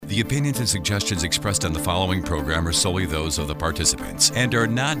The opinions and suggestions expressed on the following program are solely those of the participants and are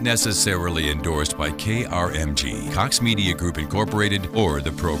not necessarily endorsed by KRMG, Cox Media Group Incorporated, or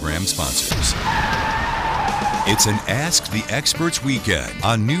the program sponsors. It's an Ask the Experts weekend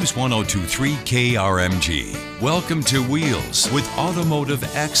on News 102.3 KRMG. Welcome to Wheels with automotive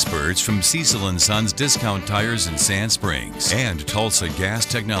experts from Cecil & Sons Discount Tires in Sand Springs and Tulsa Gas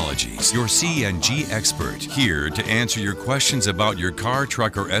Technologies, your CNG expert, here to answer your questions about your car,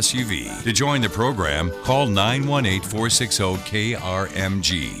 truck, or SUV. To join the program, call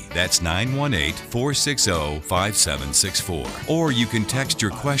 918-460-KRMG. That's 918-460-5764. Or you can text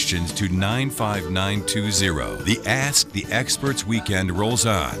your questions to 95920. The Ask the Experts weekend rolls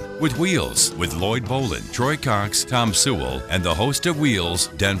on with Wheels with Lloyd Boland, Troy Cox, Tom Sewell, and the host of Wheels,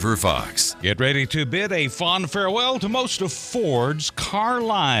 Denver Fox. Get ready to bid a fond farewell to most of Ford's car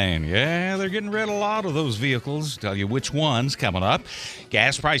line. Yeah, they're getting rid of a lot of those vehicles. Tell you which ones coming up.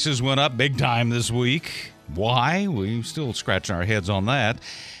 Gas prices went up big time this week. Why? We're still scratching our heads on that.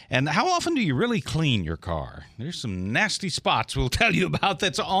 And how often do you really clean your car? There's some nasty spots we'll tell you about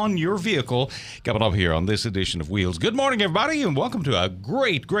that's on your vehicle coming up here on this edition of Wheels. Good morning, everybody, and welcome to a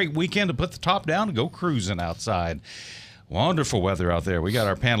great weekend to put the top down and go cruising outside. Wonderful weather out there. We got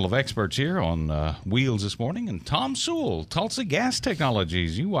our panel of experts here on Wheels this morning, and Tom Sewell, Tulsa Gas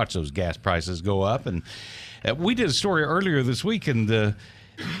Technologies. You watch those gas prices go up, and we did a story earlier this week, and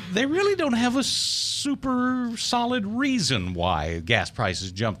they really don't have a super solid reason why gas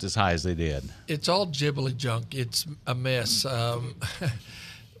prices jumped as high as they did. It's all jibbly junk. It's a mess.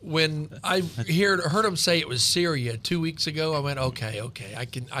 When I heard them say it was Syria 2 weeks ago, I went, okay,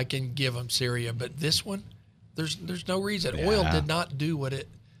 I can give them Syria, but this one, there's no reason. Yeah. Oil did not do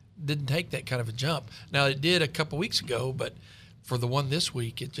didn't take that kind of a jump. Now it did a couple weeks ago, but for the one this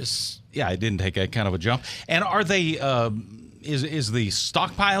week, it didn't take that kind of a jump. And are they? Is the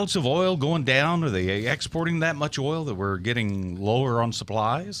stockpiles of oil going down? Are they exporting that much oil that we're getting lower on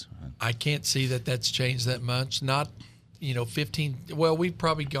supplies? I can't see that that's changed that much. Not, 15. Well, we've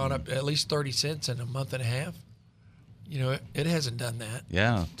probably gone up at least 30 cents in a month and a half. It hasn't done that.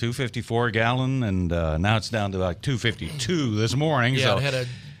 Yeah, $2.54 a gallon, and now it's down to like $2.52 this morning. Yeah, so it had a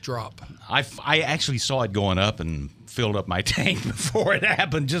drop. I actually saw it going up and filled up my tank before it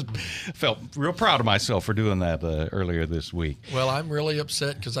happened. Just felt real proud of myself for doing that earlier this week. Well, I'm really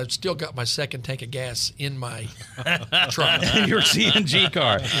upset because I've still got my second tank of gas in my truck. Your CNG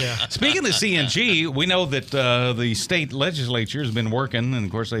car. Yeah. Speaking of CNG, we know that the state legislature has been working, and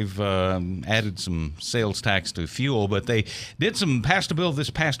of course they've added some sales tax to fuel, but they passed a bill this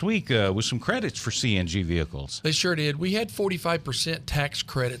past week with some credits for CNG vehicles. They sure did. We had 45% tax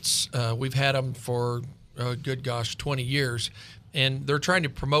credits. We've had them for 20 years, and they're trying to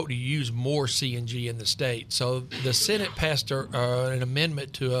promote to use more CNG in the state. So the Senate passed an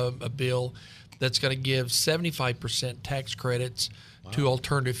amendment to a bill that's going to give 75% tax credits to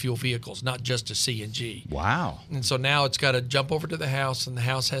alternative fuel vehicles, not just to CNG. Wow. And so now it's got to jump over to the House, and the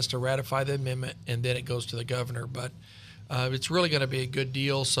House has to ratify the amendment, and then it goes to the governor. But it's really going to be a good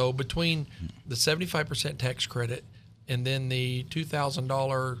deal. So between the 75% tax credit and then the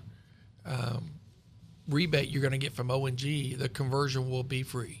 $2,000 rebate you're going to get from O&G, the conversion will be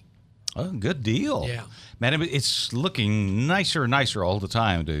free. Oh, good deal. Yeah. Man, it's looking nicer and nicer all the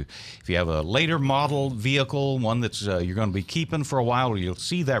time. If you have a later model vehicle, one that's you're going to be keeping for a while, or you'll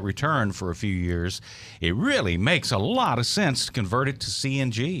see that return for a few years, it really makes a lot of sense to convert it to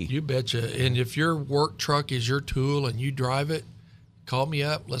CNG. You betcha. And if your work truck is your tool and you drive it, call me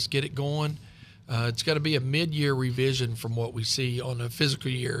up. Let's get it going. It's got to be a mid-year revision from what we see on a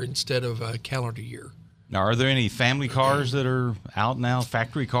physical year instead of a calendar year. Now, are there any family cars that are out now,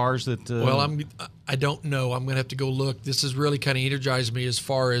 factory cars that... Well, I don't know. I'm going to have to go look. This has really kind of energized me as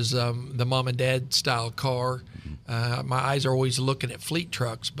far as the mom and dad style car. My eyes are always looking at fleet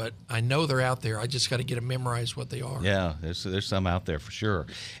trucks, but I know they're out there. I just got to get them memorized what they are. Yeah, there's some out there for sure.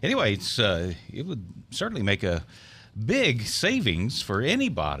 Anyway, it would certainly make a big savings for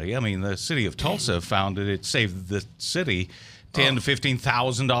anybody. I mean, the city of Tulsa found that it saved the city $10,000 to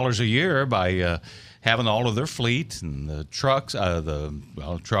 $15,000 a year by... having all of their fleet and the trucks,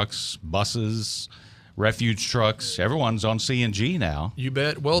 trucks, buses, refuge trucks, everyone's on CNG now. You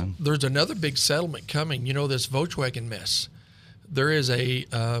bet. Well, there's another big settlement coming. This Volkswagen mess. There is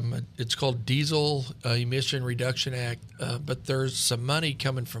it's called Diesel Emission Reduction Act, but there's some money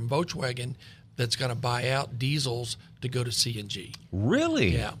coming from Volkswagen that's going to buy out diesels to go to CNG. Really?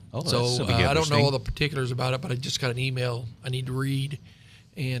 Yeah. Oh, so I don't know all the particulars about it, but I just got an email I need to read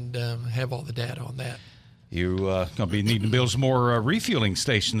and have all the data on that. You're going to be needing to build some more refueling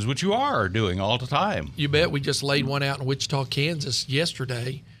stations, which you are doing all the time. You bet. We just laid one out in Wichita, Kansas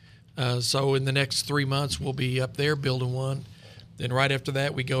yesterday, So in the next 3 months, we'll be up there building one. Then right after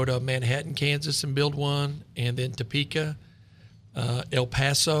that, we go to Manhattan, Kansas, and build one, and then Topeka, El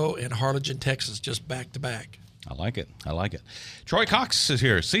Paso, and Harlingen, Texas, just back to back. I like it. I like it. Troy Cox is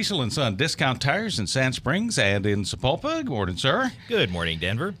here. Cecil and Son Discount Tires in Sand Springs and in Sapulpa. Good morning, sir. Good morning,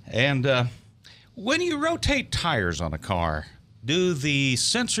 Denver. And when you rotate tires on a car, do the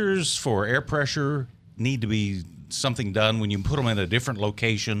sensors for air pressure need to be something done when you put them in a different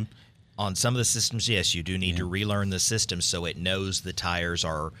location? On some of the systems, yes, you do need to relearn the system so it knows the tires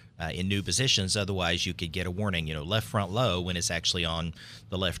are in new positions. Otherwise, you could get a warning, left front low when it's actually on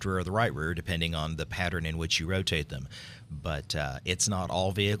the left rear or the right rear, depending on the pattern in which you rotate them. But it's not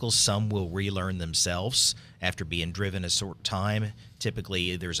all vehicles. Some will relearn themselves after being driven a short time.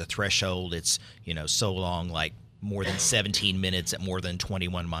 Typically, there's a threshold. It's, so long, like more than 17 minutes at more than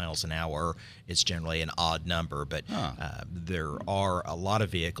 21 miles an hour. It's generally an odd number, but there are a lot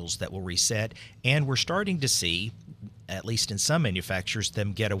of vehicles that will reset, and we're starting to see, at least in some manufacturers,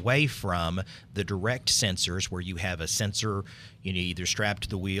 them get away from the direct sensors where you have a sensor either strapped to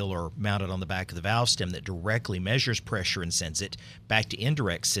the wheel or mounted on the back of the valve stem that directly measures pressure and sends it, back to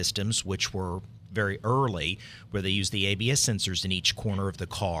indirect systems, which were very early, where they use the ABS sensors in each corner of the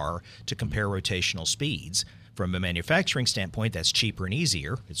car to compare rotational speeds. From a manufacturing standpoint, that's cheaper and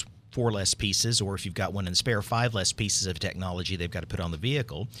easier. It's 4 less pieces, or if you've got one in spare, 5 less pieces of technology they've got to put on the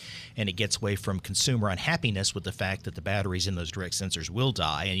vehicle. And it gets away from consumer unhappiness with the fact that the batteries in those direct sensors will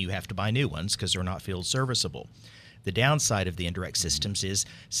die and you have to buy new ones because they're not field serviceable. The downside of the indirect systems is,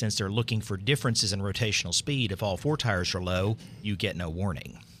 since they're looking for differences in rotational speed, if all 4 tires are low, you get no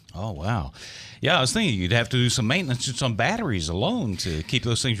warning. Oh, wow. Yeah, I was thinking you'd have to do some maintenance just on batteries alone to keep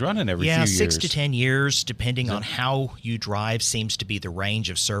those things running every few years. 6 to 10 years, depending on how you drive, seems to be the range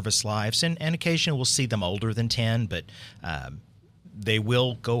of service lives. And occasionally we'll see them older than 10, but they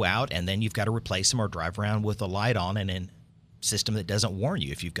will go out, and then you've got to replace them or drive around with a light on and a system that doesn't warn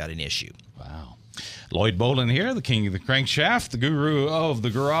you if you've got an issue. Wow. Lloyd Bolin here, the king of the crankshaft, the guru of the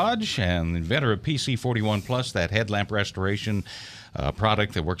garage, and inventor of PC41 Plus, that headlamp restoration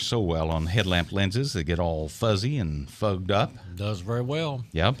product that works so well on headlamp lenses that get all fuzzy and fogged up. Does very well.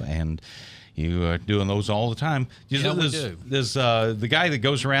 Yep, and you are doing those all the time. We do. There's the guy that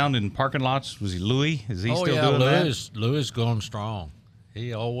goes around in parking lots, was he Louis? Is he still doing that? Louis going strong.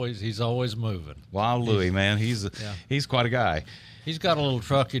 He's always moving. Wow, Louis, man, he's quite a guy. He's got a little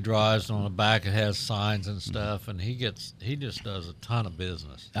truck he drives, and on the back it has signs and stuff, and he just does a ton of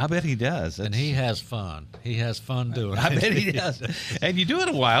business. I bet he does. And he has fun. He has fun doing it. I bet he does. And you do it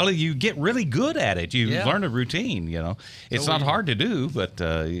a while, and you get really good at it. You learn a routine, It's not hard to do, but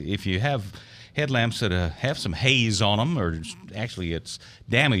if you have headlamps that have some haze on them, or actually it's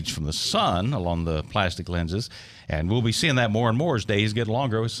damage from the sun along the plastic lenses, and we'll be seeing that more and more as days get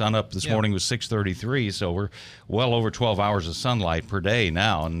longer. Sun up this morning was 6:33, so we're well over 12 hours of sunlight per day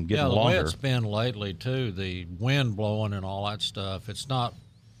now, and getting longer. The way it's been lately, too, the wind blowing and all that stuff, it's not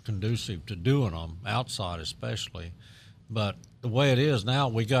conducive to doing them, outside especially. But the way it is now,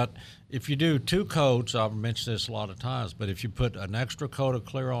 if you do 2 coats, I've mentioned this a lot of times, but if you put an extra coat of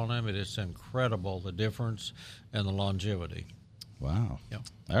clear on them, it's incredible, the difference and the longevity. Wow. Yep.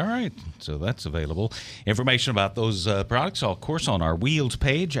 All right. So that's available. Information about those products, of course, on our Wheels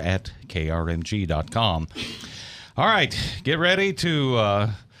page at krmg.com. All right. Get ready to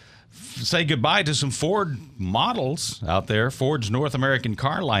say goodbye to some Ford models out there. Ford's North American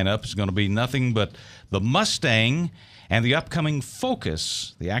car lineup is going to be nothing but the Mustang and the upcoming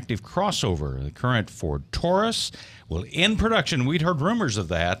Focus, the active crossover. The current Ford Taurus will end production. We'd heard rumors of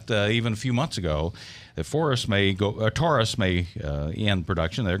that even a few months ago. The Taurus may end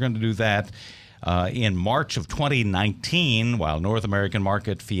production. They're going to do that in March of 2019, while North American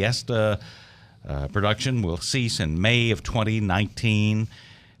market Fiesta production will cease in May of 2019.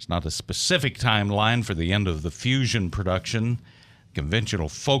 It's not a specific timeline for the end of the Fusion production. Conventional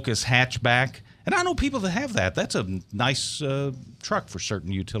Focus hatchback. And I know people that have that. That's a nice truck for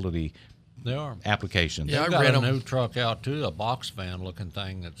certain utility applications. Yeah, I got a new truck out, too, a box van looking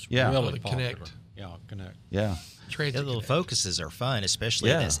thing that's really popular. Connect. Yeah, Connect. Yeah. The little Focuses are fun,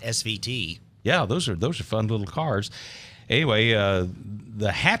 especially this SVT. Yeah, those are fun little cars. Anyway, the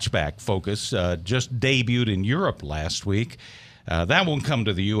hatchback Focus just debuted in Europe last week. That won't come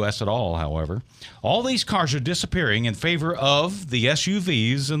to the U.S. at all, however. All these cars are disappearing in favor of the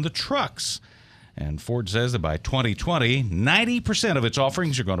SUVs and the trucks. And Ford says that by 2020, 90% of its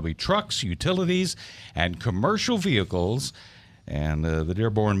offerings are going to be trucks, utilities, and commercial vehicles. And the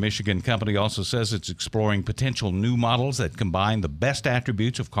Dearborn, Michigan company also says it's exploring potential new models that combine the best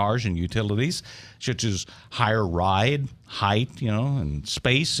attributes of cars and utilities, such as higher ride, height, and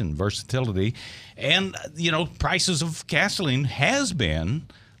space and versatility. And, prices of gasoline has been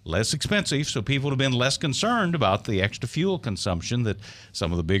less expensive, so people have been less concerned about the extra fuel consumption that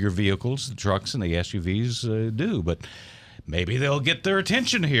some of the bigger vehicles, the trucks and the SUVs do. But maybe they'll get their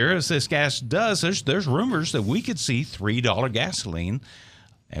attention here as this gas does. There's rumors that we could see $3 gasoline,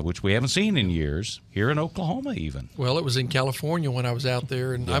 which we haven't seen in years, here in Oklahoma even. Well, it was in California when I was out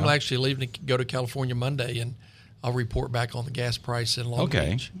there, and I'm actually leaving to go to California Monday, and I'll report back on the gas price in Long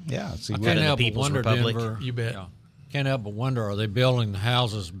Beach. Yeah. See, I can't help but People's wonder, Republic. Denver. You bet. Yeah. Can't help but wonder, are they building the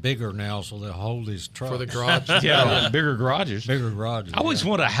houses bigger now so they'll hold these trucks? For the garage. yeah, bigger garages. Bigger garages. I always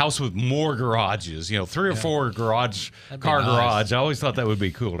want a house with more garages, 3 or 4 car nice. garage. I always thought that would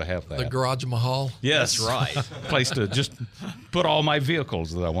be cool to have that. The Garage Mahal. Yes. That's right. Place to just put all my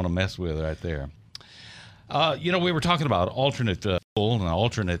vehicles that I want to mess with right there. We were talking about alternate fuel and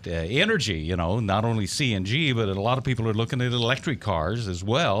alternate energy, not only CNG, but a lot of people are looking at electric cars as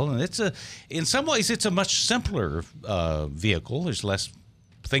well. And in some ways, it's a much simpler vehicle. There's less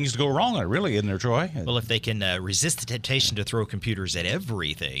things to go wrong on it, really, isn't there, Troy? Well, if they can resist the temptation to throw computers at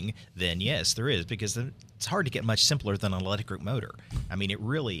everything, then yes, there is, because it's hard to get much simpler than an electric motor. I mean, it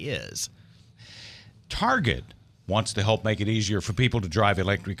really is. Target wants to help make it easier for people to drive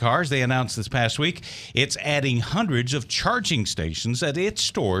electric cars. They announced this past week it's adding hundreds of charging stations at its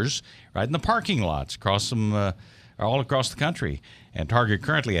stores right in the parking lots all across the country. And Target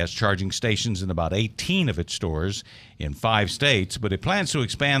currently has charging stations in about 18 of its stores in 5 states, but it plans to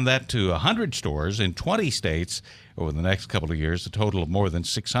expand that to 100 stores in 20 states over the next couple of years, a total of more than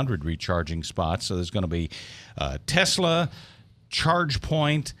 600 recharging spots. So there's going to be Tesla,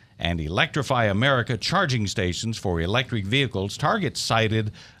 ChargePoint, and Electrify America charging stations for electric vehicles. Target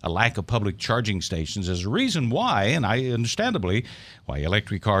cited a lack of public charging stations as a reason why, and understandably, why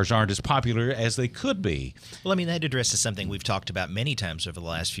electric cars aren't as popular as they could be. Well, I mean, that addresses something we've talked about many times over the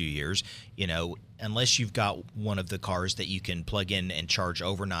last few years. Unless you've got one of the cars that you can plug in and charge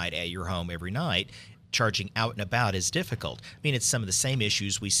overnight at your home every night, charging out and about is difficult. I mean, it's some of the same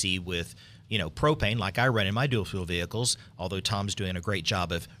issues we see with propane, like I run in my dual fuel vehicles, although Tom's doing a great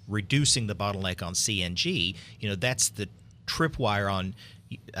job of reducing the bottleneck on CNG. That's the tripwire on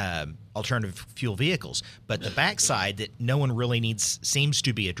alternative fuel vehicles. But the backside that no one really seems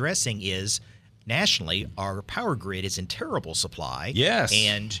to be addressing is nationally, our power grid is in terrible supply. Yes.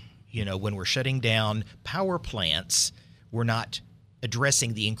 And, when we're shutting down power plants, we're not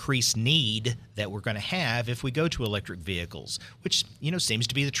addressing the increased need that we're going to have if we go to electric vehicles, which, seems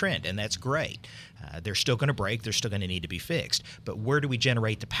to be the trend, and that's great. They're still going to break. They're still going to need to be fixed. But where do we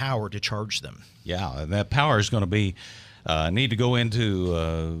generate the power to charge them? Yeah, and that power is going to be need to go into,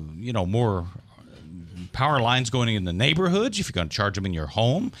 more power lines going in the neighborhoods if you're going to charge them in your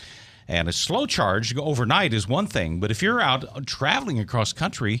home. And a slow charge overnight is one thing, but if you're out traveling across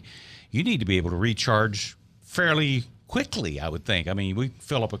country, you need to be able to recharge fairly quickly, I would think. I mean, we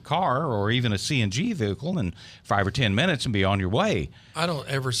fill up a car or even a CNG vehicle in 5 or 10 minutes and be on your way. I don't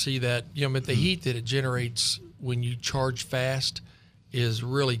ever see that. But the heat that it generates when you charge fast is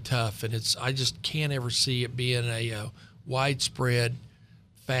really tough, and I just can't ever see it being a widespread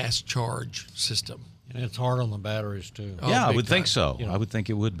fast charge system. And it's hard on the batteries, too. Yeah, I would think time. so. I would think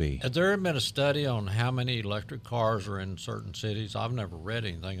it would be. Has there been a study on how many electric cars are in certain cities? I've never read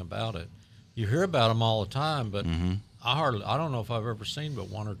anything about it. You hear about them all the time, but I don't know if I've ever seen but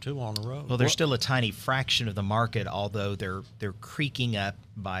 1 or 2 on the road. Well, they're still a tiny fraction of the market, although they're creaking up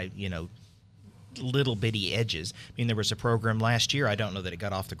by, little bitty edges. I mean, there was a program last year, I don't know that it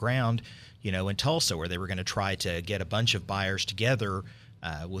got off the ground, in Tulsa, where they were going to try to get a bunch of buyers together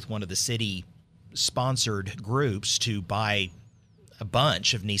with one of the city-sponsored groups to buy a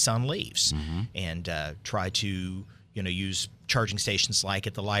bunch of Nissan Leafs and try to, use charging stations like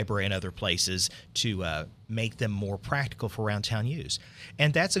at the library and other places to make them more practical for around town use.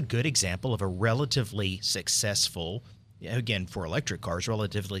 And that's a good example of a relatively successful, again, for electric cars,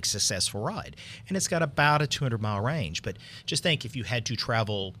 relatively successful ride. And it's got about a 200-mile range. But just think if you had to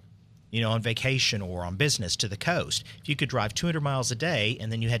travel, on vacation or on business to the coast, if you could drive 200 miles a day and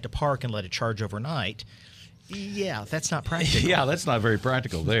then you had to park and let it charge overnight, yeah, that's not practical. Yeah, that's not very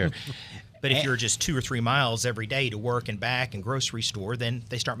practical there. But if you're just 2 or 3 miles every day to work and back and grocery store, then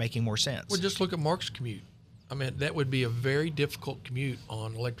they start making more sense. Well, just look at Mark's commute. I mean, that would be a very difficult commute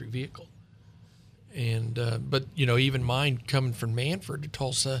on an electric vehicle. And but even mine coming from Manford to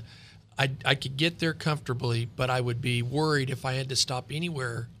Tulsa, I could get there comfortably, but I would be worried if I had to stop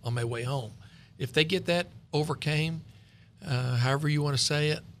anywhere on my way home. If they get that overcame, however you want to say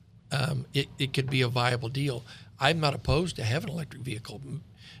it, it could be a viable deal. I'm not opposed to having an electric vehicle. Being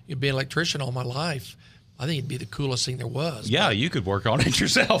an electrician all my life, I think it'd be the coolest thing there was. Yeah, you could work on it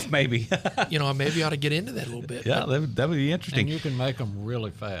yourself, maybe. Maybe I ought to get into that a little bit. Yeah, that would be interesting. And you can make them really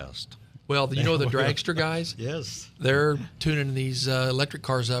fast. Well, the dragster guys? Yes. They're tuning these electric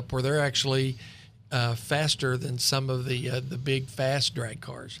cars up where they're actually faster than some of the big fast drag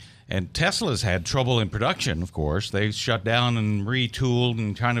cars. And Tesla's had trouble in production, of course. They shut down and retooled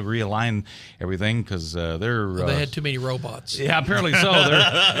and trying to realign everything because they had too many robots. Yeah, apparently so.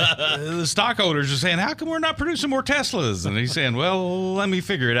 The stockholders are saying, how come we're not producing more Teslas? And he's saying, well, let me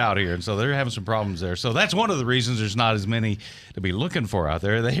figure it out here. And so they're having some problems there. So that's one of the reasons there's not as many to be looking for out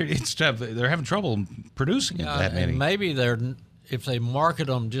there. They're having trouble producing that many. And maybe if they market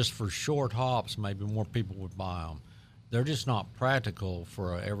them just for short hops, maybe more people would buy them. They're just not practical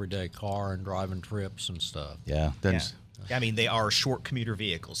for an everyday car and driving trips and stuff. Yeah. I mean, they are short commuter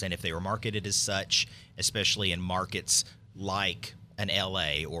vehicles, and if they were marketed as such, especially in markets like an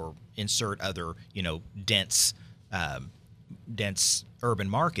LA or insert other, dense urban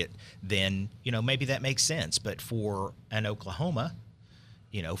market, then, maybe that makes sense. But for an Oklahoma,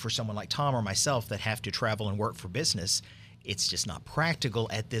 for someone like Tom or myself that have to travel and work for business, it's just not practical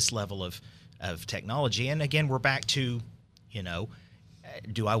at this level of technology. And again, we're back to,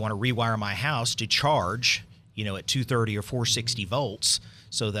 do I want to rewire my house to charge, at 230 or 460 volts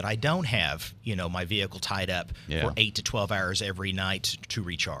so that I don't have, my vehicle tied up for 8 to 12 hours every night to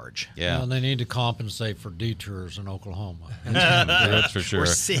recharge? Yeah. And they need to compensate for detours in Oklahoma. That's for sure. Or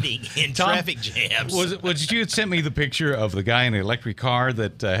sitting in traffic jams. Was you had sent me the picture of the guy in the electric car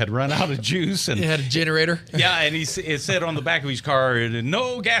that had run out of juice and It had a generator. Yeah, and it said on the back of his car,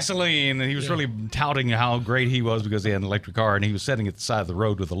 no gasoline, and he was really touting how great he was because he had an electric car, and he was sitting at the side of the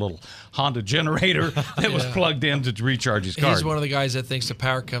road with a little Honda generator that was plugged in to recharge his car. He's one of the guys that thinks the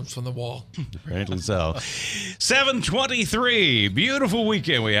power comes from the wall. Apparently so. 7:23. Beautiful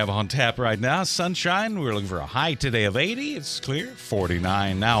weekend we have on tap right now. Sunshine. We're looking for a high today of 80. It's clear.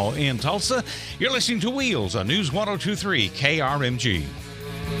 49 now in Tulsa. You're listening to Wheels on News 102.3 KRMG.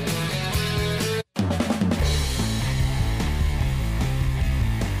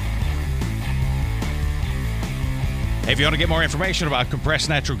 If you want to get more information about compressed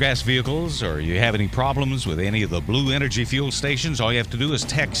natural gas vehicles or you have any problems with any of the Blue Energy fuel stations, all you have to do is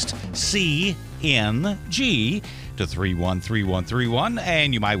text CNG to 313131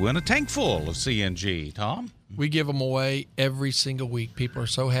 and you might win a tank full of CNG. Tom? We give them away every single week. People are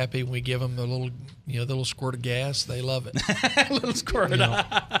so happy when we give them the little squirt of gas. They love it. A little squirt.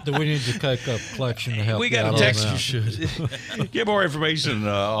 Do we need to take up collection to help? We got a text. You should get more information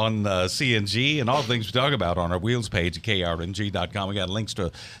on CNG and all the things we talk about on our Wheels page at krng.com. We got links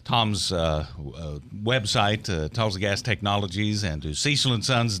to Tom's website, Tulsa Gas Technologies, and to Cecil &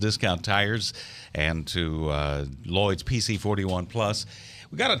 Sons Discount Tires, and to Lloyd's PC41 Plus.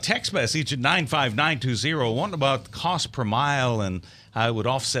 We got a text message at 95920 wanting about the cost per mile and how it would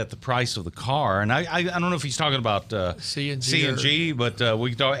offset the price of the car. And I don't know if he's talking about CNG, but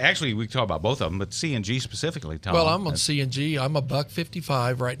we can talk about both of them, but CNG specifically, Tom. Well, I'm on CNG. I'm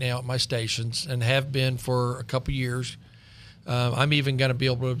 $1.55 right now at my stations and have been for a couple years. I'm even going to be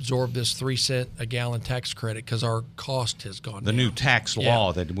able to absorb this 3 cent a gallon tax credit because our cost has gone down. The new tax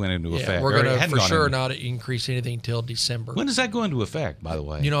law that went into effect. We're going to for sure not increase anything until December. When does that go into effect, by the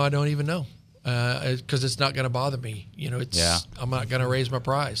way? I don't even know because it's not going to bother me. I'm not going to raise my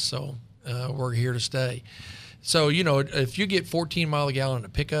price, so we're here to stay. So, if you get 14 mile a gallon in a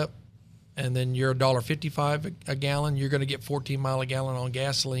pickup and then you're $1.55 a gallon, you're going to get 14 mile a gallon on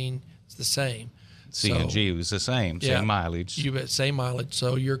gasoline. It's the same. CNG was the same mileage. You bet, same mileage.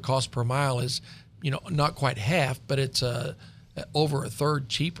 So your cost per mile is, not quite half, but it's over a third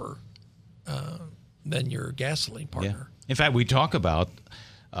cheaper than your gasoline partner. Yeah. In fact, we talk about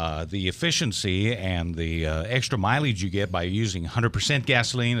the efficiency and the extra mileage you get by using 100%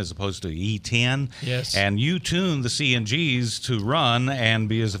 gasoline as opposed to E10. Yes. And you tune the CNGs to run and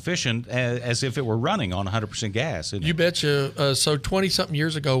be as efficient as if it were running on 100% gas. You betcha. So 20-something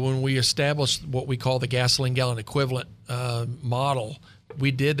years ago when we established what we call the gasoline gallon equivalent model,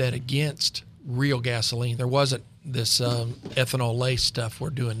 we did that against real gasoline. There wasn't this ethanol lace stuff we're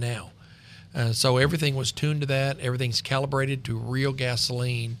doing now. So everything was tuned to that. Everything's calibrated to real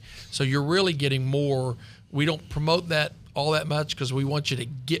gasoline. So you're really getting more. We don't promote that all that much because we want you to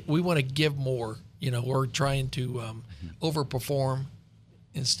get. We want to give more. We're trying to overperform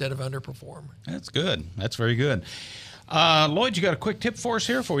instead of underperform. That's good. That's very good. Lloyd, you got a quick tip for us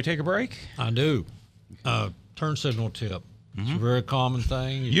here before we take a break? I do. Turn signal tip. It's a very common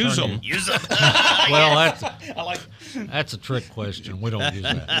thing. Use them. Use them. Well, that's a trick question. We don't use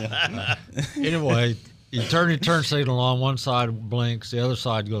that. Anyway, you turn your turn signal on, one side blinks, the other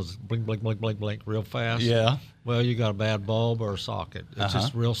side goes blink, blink, blink, blink, blink real fast. Yeah. Well, you got a bad bulb or a socket. It's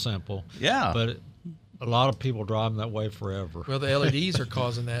just real simple. Yeah. But a lot of people drive them that way forever. Well, the LEDs are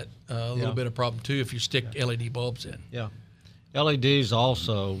causing that a little bit of problem too if you stick LED bulbs in. Yeah. LEDs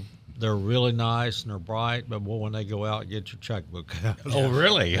also, they're really nice and they're bright, but when they go out, get your checkbook out. Oh,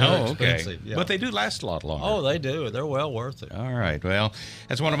 really? They're Oh, okay. expensive, yeah. But they do last a lot longer. Oh, they do. They're well worth it. All right. Well,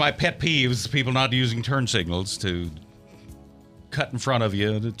 that's one of my pet peeves, people not using turn signals to cut in front of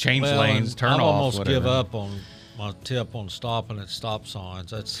you, to change lanes, turn I off, almost whatever. give up on my tip on stopping at stop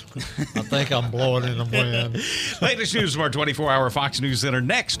signs. I think I'm blowing in the wind. Latest news from our 24-hour Fox News Center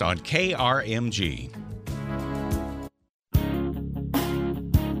next on KRMG.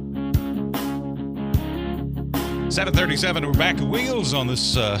 7:37, we're back at Wheels on this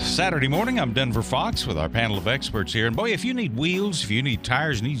Saturday morning. I'm Denver Fox with our panel of experts here. And boy, if you need wheels, if you need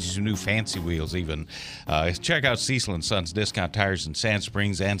tires, need some new fancy wheels even, check out Cecil & Sons Discount Tires in Sand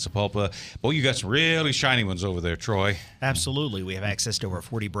Springs and Sapulpa. Boy, you got some really shiny ones over there, Troy. Absolutely. We have access to over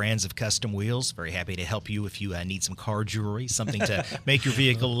 40 brands of custom wheels. Very happy to help you if you need some car jewelry, something to make your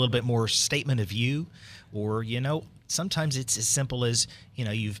vehicle a little bit more statement of you. Or, sometimes it's as simple as,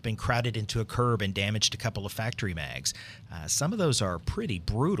 you've been crowded into a curb and damaged a couple of factory mags. Some of those are pretty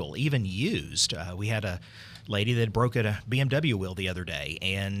brutal, even used. We had a lady that broke a BMW wheel the other day,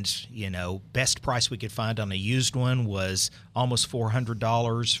 and, best price we could find on a used one was almost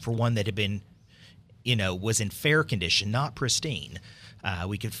 $400 for one that had been, was in fair condition, not pristine.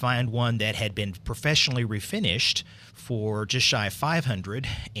 We could find one that had been professionally refinished for just shy of $500,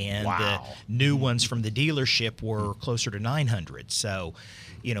 and the new ones from the dealership were closer to $900. So,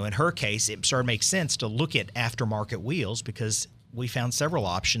 in her case, it sort of makes sense to look at aftermarket wheels because we found several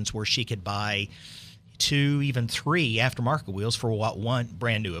options where she could buy 2, even 3 aftermarket wheels for what one,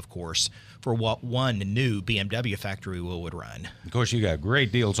 brand new, of course, for what one new BMW factory wheel would run. Of course, you got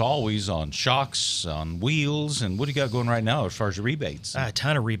great deals always on shocks, on wheels, and what do you got going right now as far as your rebates? A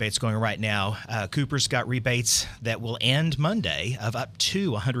ton of rebates going right now. Cooper's got rebates that will end Monday of up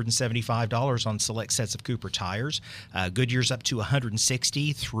to $175 on select sets of Cooper tires. Goodyear's up to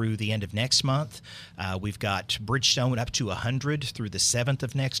 $160 through the end of next month. We've got Bridgestone up to $100 through the 7th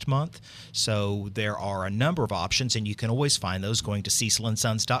of next month. So there are a number of options, and you can always find those going to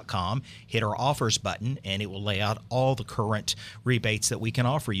CecilandSons.com. Hit our offers button, and it will lay out all the current rebates that we can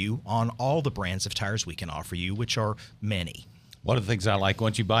offer you on all the brands of tires we can offer you, which are many. One of the things I like,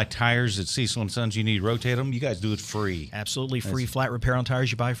 once you buy tires at Cecil & Sons, you need to rotate them. You guys do it free. Absolutely free flat repair on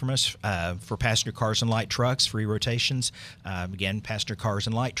tires you buy from us. For passenger cars and light trucks, free rotations. Again, passenger cars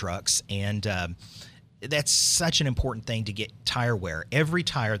and light trucks. And that's such an important thing to get tire wear. Every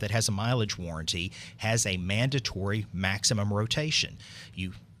tire that has a mileage warranty has a mandatory maximum rotation.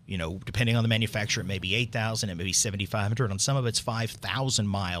 Depending on the manufacturer, it may be 8,000, it may be 7,500. On some of it's 5,000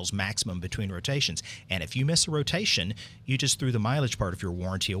 miles maximum between rotations. And if you miss a rotation, you just threw the mileage part of your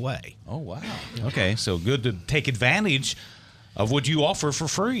warranty away. Oh, wow. Okay, so good to take advantage of what you offer for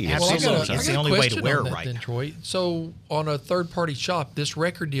free. Absolutely. It's the only way to wear it right. Then, Troy. So on a third-party shop, this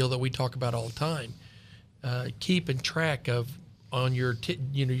record deal that we talk about all the time, keeping track of on your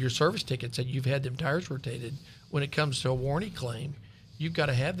your service tickets that you've had them tires rotated, when it comes to a warranty claim, you've got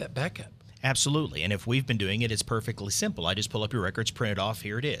to have that backup. Absolutely. And if we've been doing it, it's perfectly simple. I just pull up your records, print it off,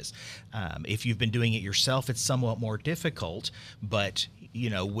 here it is. If you've been doing it yourself, it's somewhat more difficult. But,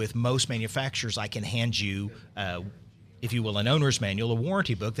 with most manufacturers, I can hand you, if you will, an owner's manual, a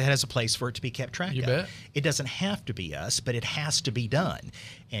warranty book that has a place for it to be kept track of. You bet. It doesn't have to be us, but it has to be done.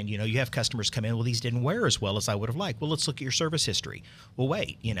 And, you have customers come in, well, these didn't wear as well as I would have liked. Well, let's look at your service history. Well,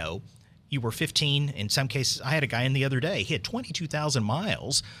 wait, you were 15. In some cases, I had a guy in the other day. He had 22,000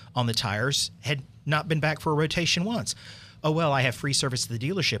 miles on the tires, had not been back for a rotation once. Oh, well, I have free service at the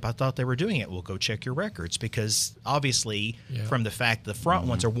dealership. I thought they were doing it. Well, go check your records because obviously from the fact the front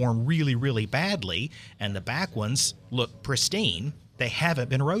ones are worn really, really badly and the back ones look pristine, they haven't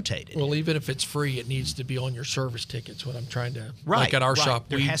been rotated. Well, even if it's free, it needs to be on your service tickets. What I'm trying to like at our shop,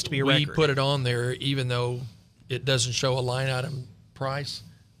 there has to be a we record. put it on there even though it doesn't show a line item price,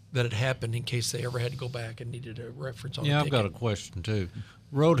 that it happened in case they ever had to go back and needed a reference on the ticket. I've got a question too.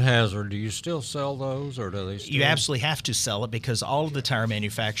 Road hazard, do you still sell those, or do they still? You absolutely have to sell it because all of the tire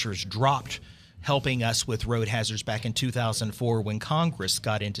manufacturers dropped helping us with road hazards back in 2004 when Congress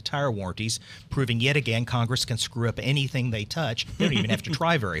got into tire warranties, proving yet again Congress can screw up anything they touch. They don't even have to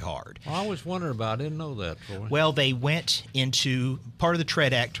try very hard. I always wondered about it. I didn't know that, Troy. Well, they went into part of the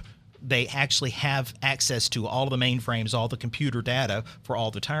Tread Act they actually have access to all of the mainframes, all the computer data for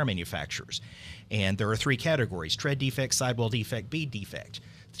all the tire manufacturers. And there are 3 categories: tread defect, sidewall defect, bead defect.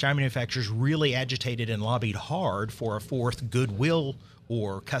 The tire manufacturers really agitated and lobbied hard for a 4th, goodwill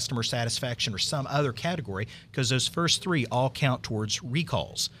or customer satisfaction or some other category, because those first 3 all count towards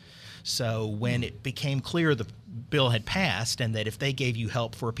recalls. So when it became clear the bill had passed and that if they gave you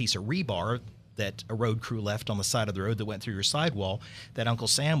help for a piece of rebar that a road crew left on the side of the road that went through your sidewall, that Uncle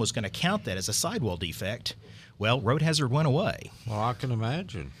Sam was going to count that as a sidewall defect, well, road hazard went away. Well, I can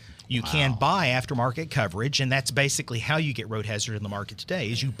imagine. You can buy aftermarket coverage, and that's basically how you get road hazard in the market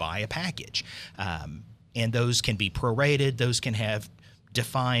today, is you buy a package. And those can be prorated. Those can have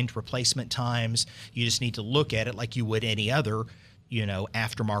defined replacement times. You just need to look at it like you would any other,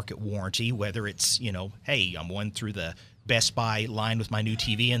 aftermarket warranty, whether it's, hey, I'm going through the Best Buy line with my new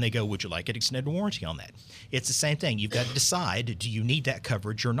TV, and they go, would you like an extended warranty on that? It's the same thing. You've got to decide, do you need that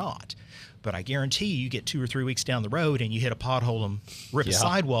coverage or not? But I guarantee you get 2 or 3 weeks down the road and you hit a pothole and rip a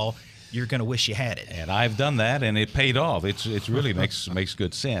sidewall, you're going to wish you had it. And I've done that, and it paid off. It really makes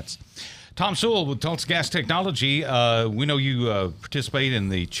good sense. Tom Sewell with Tulsa Gas Technology. We know you participate in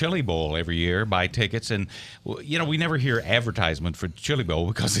the Chili Bowl every year, buy tickets, and we never hear advertisement for Chili Bowl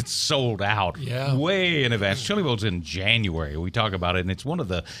because it's sold out way in advance. Chili Bowl's in January. We talk about it, and it's one of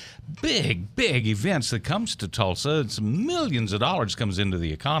the big events that comes to Tulsa. It's millions of dollars comes into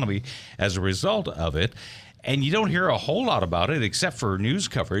the economy as a result of it, and you don't hear a whole lot about it except for news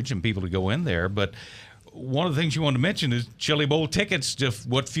coverage and people to go in there, but one of the things you want to mention is Chili Bowl tickets, just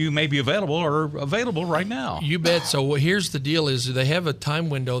what few may be available are available right now. You bet. So here's the deal is they have a time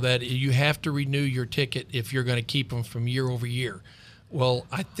window that you have to renew your ticket if you're going to keep them from year over year. Well,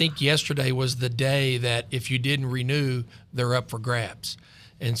 I think yesterday was the day that if you didn't renew, they're up for grabs.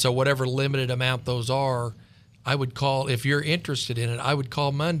 And so whatever limited amount those are, I would call, if you're interested in it, I would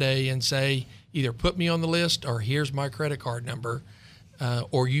call Monday and say, either put me on the list or here's my credit card number.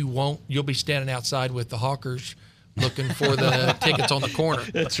 Or you won't. You'll be standing outside with the hawkers looking for the tickets on the corner.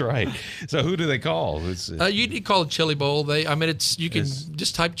 That's right. So who do they call? You need to call it Chili Bowl. You can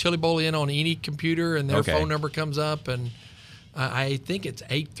just type Chili Bowl in on any computer, and their phone number comes up. And I think it's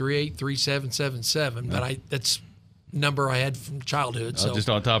 838-3777. But that's number I had from childhood. So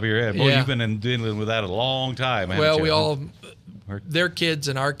just on top of your head. Boy, you've been dealing with that a long time. Well, we all. Their kids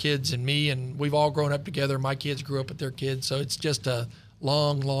and our kids and me, and we've all grown up together. My kids grew up with their kids, so it's just a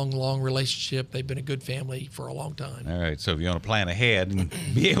long relationship. They've been a good family for a long time. All right, so if you want to plan ahead and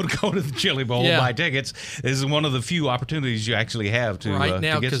be able to go to the Chili Bowl and buy tickets, this is one of the few opportunities you actually have to right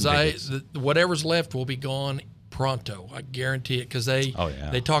now, because whatever's left will be gone pronto. I guarantee it, because they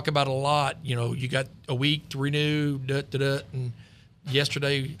talk about a lot. You got a week to renew, and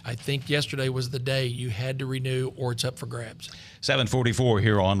I think yesterday was the day you had to renew or it's up for grabs. 744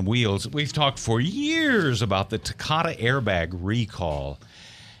 here on Wheels. We've talked for years about the Takata airbag recall.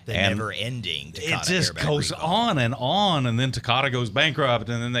 The never-ending Takata It just goes on, and then Takata goes bankrupt,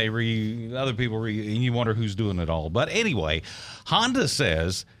 and then other people and you wonder who's doing it all. But anyway, Honda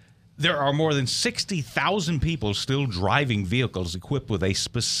says there are more than 60,000 people still driving vehicles equipped with a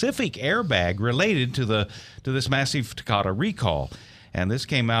specific airbag related to this massive Takata recall. And this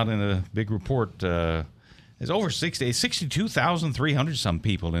came out in a big report. There's over 62,300 some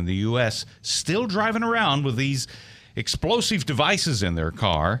people in the U.S. still driving around with these explosive devices in their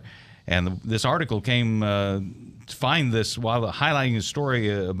car. And this article came to find this while highlighting a story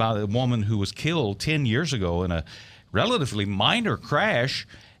about a woman who was killed 10 years ago in a relatively minor crash,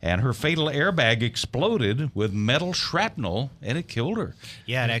 and her fatal airbag exploded with metal shrapnel, and it killed her.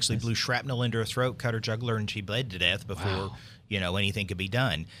 Yeah, it actually blew shrapnel into her throat, cut her jugular, and she bled to death before anything could be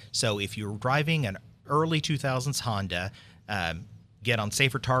done. So if you're driving an early 2000s Honda, get on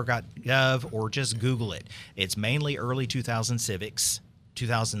safertar.gov or just Google it. It's mainly early 2000 Civics,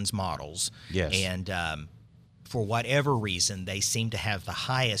 2000s models. Yes. And for whatever reason, they seem to have the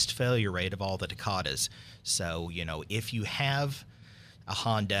highest failure rate of all the Takatas. So, if you have a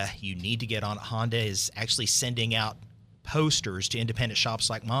Honda, you need to get on it. Honda is actually sending out posters to independent shops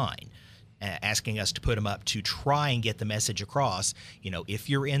like mine, asking us to put them up to try and get the message across. If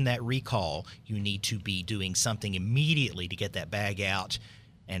you're in that recall, you need to be doing something immediately to get that bag out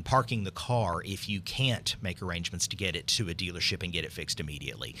and parking the car if you can't make arrangements to get it to a dealership and get it fixed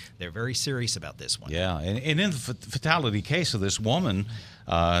immediately. They're very serious about this one. Yeah, and in the fatality case of this woman,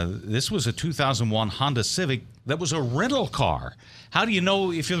 this was a 2001 Honda Civic that was a rental car. How do you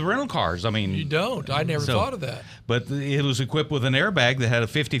know if you're the rental cars? I mean, you don't. I never thought of that. But it was equipped with an airbag that had a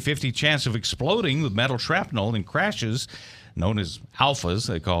 50-50 chance of exploding with metal shrapnel and crashes. known as alphas,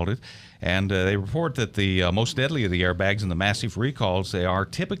 they called it. And they report that the most deadly of the airbags and the massive recalls, they are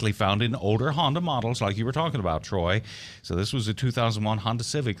typically found in older Honda models, like you were talking about, Troy. So this was a 2001 Honda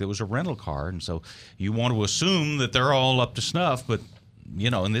Civic that was a rental car. And so you want to assume that they're all up to snuff. But,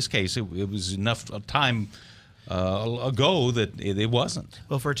 in this case, it was enough time ago that it wasn't.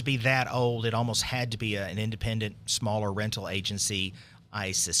 Well, for it to be that old, it almost had to be an independent, smaller rental agency.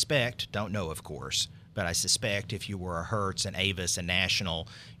 I suspect, don't know, of course, but I suspect if you were a Hertz, an Avis, a National,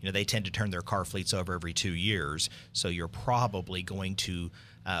 they tend to turn their car fleets over every 2 years. So you're probably going to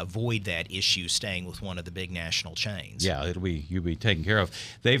avoid that issue staying with one of the big national chains. Yeah, you'll be taken care of.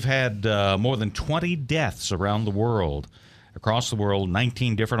 They've had more than 20 deaths around the world. Across the world,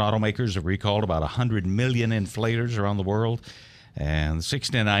 19 different automakers have recalled about 100 million inflators around the world. And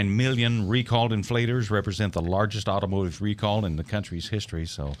 69 million recalled inflators represent the largest automotive recall in the country's history.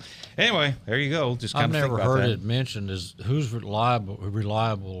 So, anyway, there you go. Just kind I've of never think about heard that. it mentioned. Is who's reliable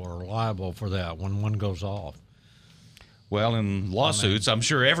or liable for that when one goes off? Well, in lawsuits, I'm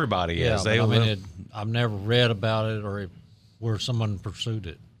sure everybody is. I've never read about it or where someone pursued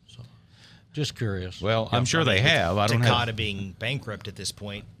it. So, just curious. Well, I'm sure they have. I don't Takata have. being bankrupt at this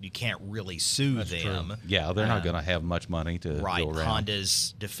point, you can't really sue them. True. Yeah, they're not going to have much money to Right. go around.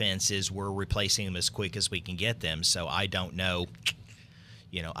 Honda's defense is we're replacing them as quick as we can get them. So I don't know.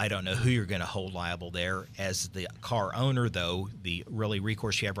 I don't know who you're going to hold liable there. As the car owner, though, the really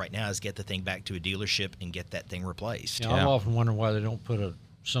recourse you have right now is get the thing back to a dealership and get that thing replaced. I've often wondered why they don't put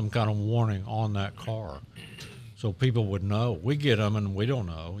some kind of warning on that car, so people would know. We get them and we don't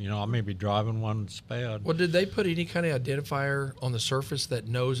know. I may be driving one that's bad. Well, did they put any kind of identifier on the surface that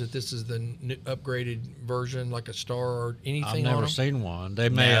knows that this is the upgraded version, like a star or anything I've on never them? seen one. They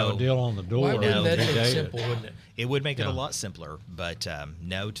may have a deal on the door. Why wouldn't that every make day. it simple, wouldn't it? It would make it a lot simpler, but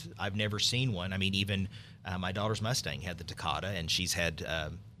no, I've never seen one. I mean, even my daughter's Mustang had the Takata, and she's had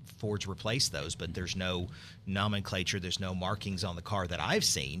Fords replace those, but there's no nomenclature, there's no markings on the car that I've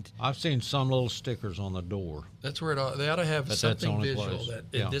seen. I've seen some little stickers on the door. That's where they ought to have But that's the something only visual place. that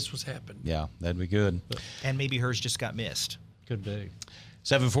Yeah. this was happening. Yeah, that'd be good. And maybe hers just got missed. Could be.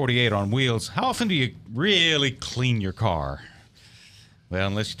 748 on wheels. How often do you really clean your car? Well,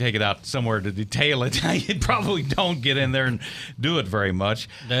 unless you take it out somewhere to detail it, you probably don't get in there and do it very much.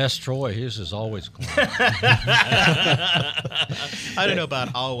 Ask Troy. His is always clean. I don't know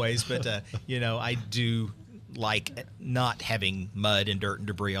about always, but I do like not having mud and dirt and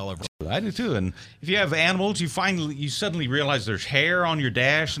debris all over. I do too. And if you have animals, you suddenly realize there's hair on your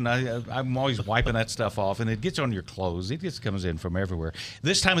dash, and I'm always wiping that stuff off, and it gets on your clothes. It just comes in from everywhere.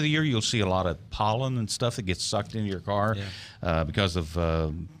 This time of the year, you'll see a lot of pollen and stuff that gets sucked into your car because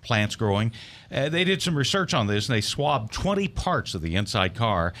of plants growing. They did some research on this, and they swabbed 20 parts of the inside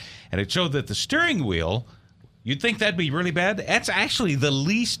car, and it showed that the steering wheel, you'd think that'd be really bad. That's actually the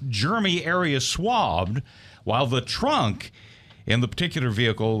least germy area swabbed, while the trunk in the particular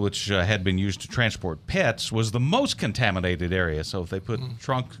vehicle, which had been used to transport pets, was the most contaminated area. So if they put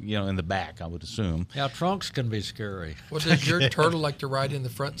trunk, in the back, I would assume. Yeah, trunks can be scary. Well, does your turtle like to ride in the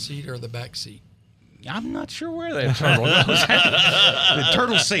front seat or the back seat? I'm not sure where that turtle goes. The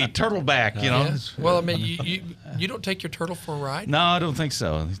turtle seat, turtle back, Yeah. Well, I mean, you don't take your turtle for a ride? No, I don't think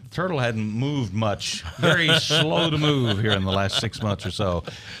so. The turtle hadn't moved much. Very slow to move here in the last 6 months or so.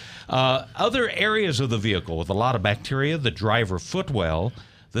 Other areas of the vehicle with a lot of bacteria: the driver footwell,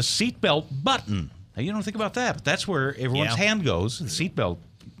 the seatbelt button. Now, you don't think about that, but that's where everyone's hand goes, the seatbelt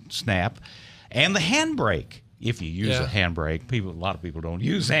snap, and the handbrake. If you use a handbrake, a lot of people don't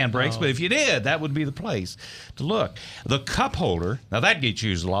use handbrakes, but if you did, that would be the place to look. The cup holder, now that gets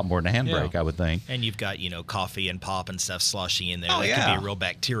used a lot more than a handbrake, I would think. And you've got, coffee and pop and stuff sloshing in there. Oh, that yeah. could be a real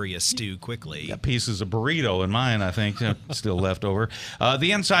bacteria stew quickly. Got pieces of burrito in mine, I think, still left over.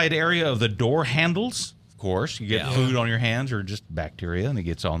 The inside area of the door handles, of course. You get food on your hands or just bacteria, and it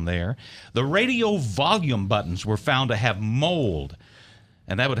gets on there. The radio volume buttons were found to have mold.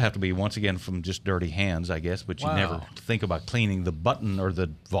 And that would have to be, once again, from just dirty hands, I guess. But you never think about cleaning the button or the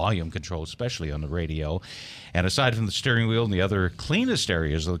volume control, especially on the radio. And aside from the steering wheel and the other cleanest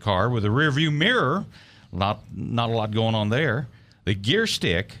areas of the car, with a rear view mirror, not a lot going on there. The gear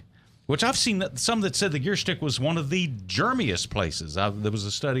stick, which I've seen some that said the gear stick was one of the germiest places. There was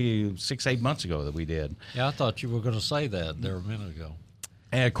a study 6-8 months ago that we did. Yeah, I thought you were going to say that there a minute ago.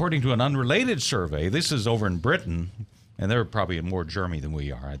 And according to an unrelated survey, this is over in Britain, and they're probably more germy than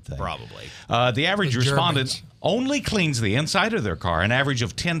we are, I'd think. Probably. The average The respondent Germans. only cleans the inside of their car an average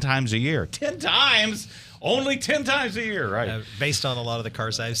of 10 times a year. 10 times? Only 10 times a year, right? Based on a lot of the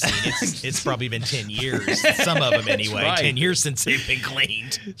cars I've seen, it's probably been 10 years. Some of them anyway. Right. 10 years since they've been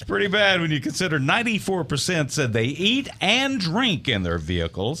cleaned. It's pretty bad when you consider 94% said they eat and drink in their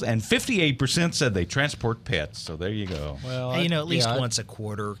vehicles, and 58% said they transport pets. So there you go. Well, Hey, at least once a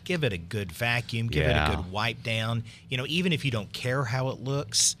quarter, give it a good vacuum, give it a Yeah. good wipe down. Even if you don't care how it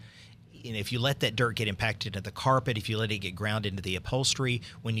looks, if you let that dirt get impacted into the carpet, if you let it get ground into the upholstery,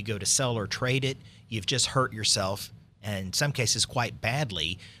 when you go to sell or trade it, you've just hurt yourself, and in some cases quite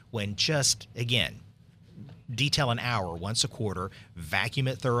badly, when just, again, detail an hour once a quarter, vacuum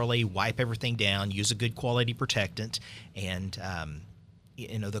it thoroughly, wipe everything down, use a good quality protectant, and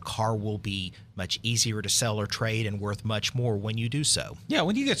the car will be much easier to sell or trade and worth much more when you do so. Yeah,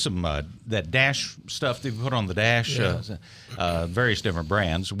 when you get some that dash stuff that you put on the dash, various different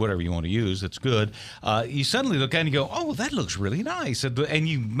brands, whatever you want to use, it's good. You suddenly look at it and you go, oh, that looks really nice. And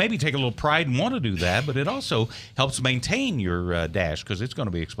you maybe take a little pride and want to do that, but it also helps maintain your dash because it's going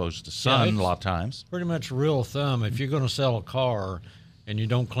to be exposed to sun a lot of times. Pretty much rule of thumb, if you're going to sell a car and you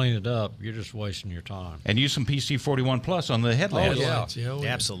don't clean it up, you're just wasting your time. And use some PC41 Plus on the headlamps.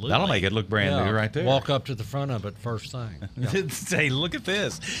 Absolutely. That'll make it look brand new right there. Walk up to the front of it first thing. Say, look at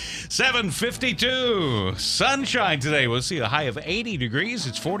this. 7:52. Sunshine today. We'll see a high of 80 degrees.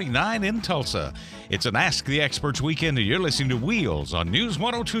 It's 49 in Tulsa. It's an Ask the Experts weekend, and you're listening to Wheels on News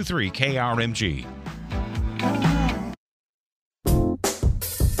 102.3 KRMG.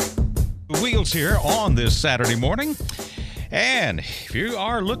 Wheels here on this Saturday morning. And if you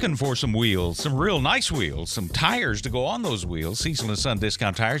are looking for some wheels, some real nice wheels, some tires to go on those wheels, Cecil & Son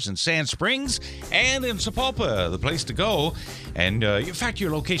Discount Tires in Sand Springs and in Sapulpa, the place to go. And in fact,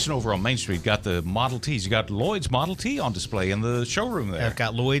 your location over on Main Street got the Model Ts. You got Lloyd's Model T on display in the showroom there. I've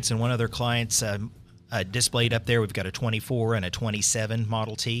got Lloyd's and one other client's displayed up there. We've got a 24 and a 27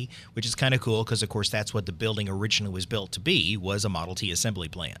 Model T, which is kind of cool because, of course, that's what the building originally was built to be, was a Model T assembly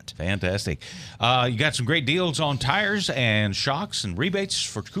plant. Fantastic. You got some great deals on tires and shocks and rebates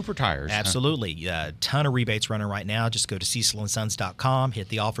for Cooper Tires. Absolutely. A ton of rebates running right now. Just go to cecilandsons.com, hit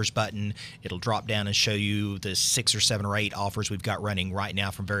the offers button. It'll drop down and show you the 6 or 7 or 8 offers we've got running right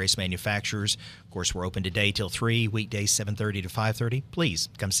now from various manufacturers. Of course, we're open today till 3, weekdays 7:30 to 5:30. Please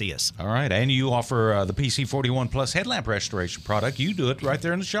come see us. All right. And you offer the PC41 Plus headlamp restoration product. You do it right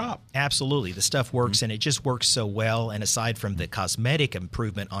there in the shop. Absolutely. The stuff works, and it just works so well. And aside from the cosmetic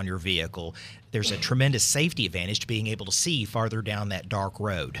improvement on your vehicle, there's a tremendous safety advantage to being able to see farther down that dark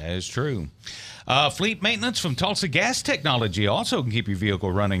road. That is true. Fleet maintenance from Tulsa Gas Technology also can keep your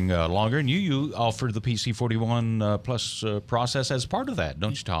vehicle running longer, and you offer the PC41 Plus process as part of that,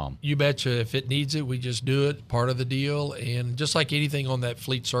 don't you, Tom? You betcha. If it needs it, we just do it, part of the deal. And just like anything on that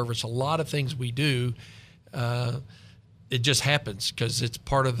fleet service, a lot of things we do, it just happens because it's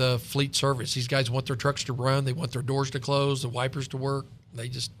part of the fleet service. These guys want their trucks to run. They want their doors to close, the wipers to work.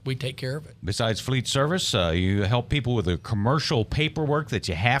 We take care of it. Besides fleet service, you help people with the commercial paperwork that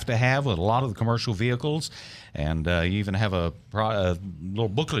you have to have with a lot of the commercial vehicles. And you even have a little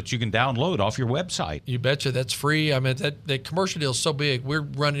booklet you can download off your website. You betcha. That's free. I mean, that commercial deal is so big. We're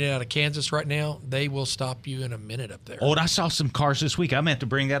running it out of Kansas right now. They will stop you in a minute up there. Oh, and I saw some cars this week. I meant to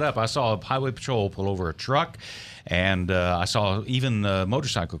bring that up. I saw a highway patrol pull over a truck. And I saw even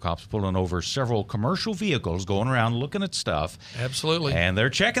motorcycle cops pulling over several commercial vehicles, going around looking at stuff. Absolutely. And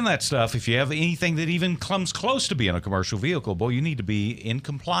they're checking that stuff. If you have anything that even comes close to being a commercial vehicle, boy, you need to be in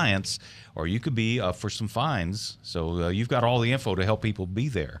compliance or you could be up for some fines. So you've got all the info to help people be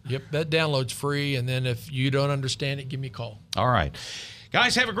there. Yep, that download's free. And then if you don't understand it, give me a call. All right.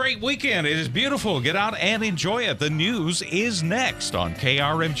 Guys, have a great weekend. It is beautiful. Get out and enjoy it. The news is next on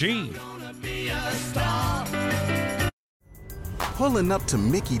KRMG. Pulling up to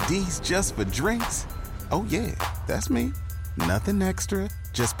Mickey D's just for drinks? Oh yeah, that's me. Nothing extra,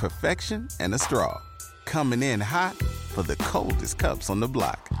 just perfection and a straw. Coming in hot for the coldest cups on the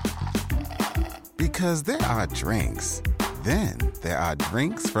block. Because there are drinks. Then there are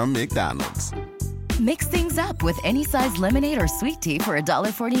drinks from McDonald's. Mix things up with any size lemonade or sweet tea for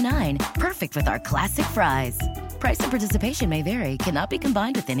 $1.49. Perfect with our classic fries. Price and participation may vary. Cannot be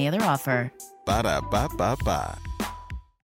combined with any other offer. Ba-da-ba-ba-ba.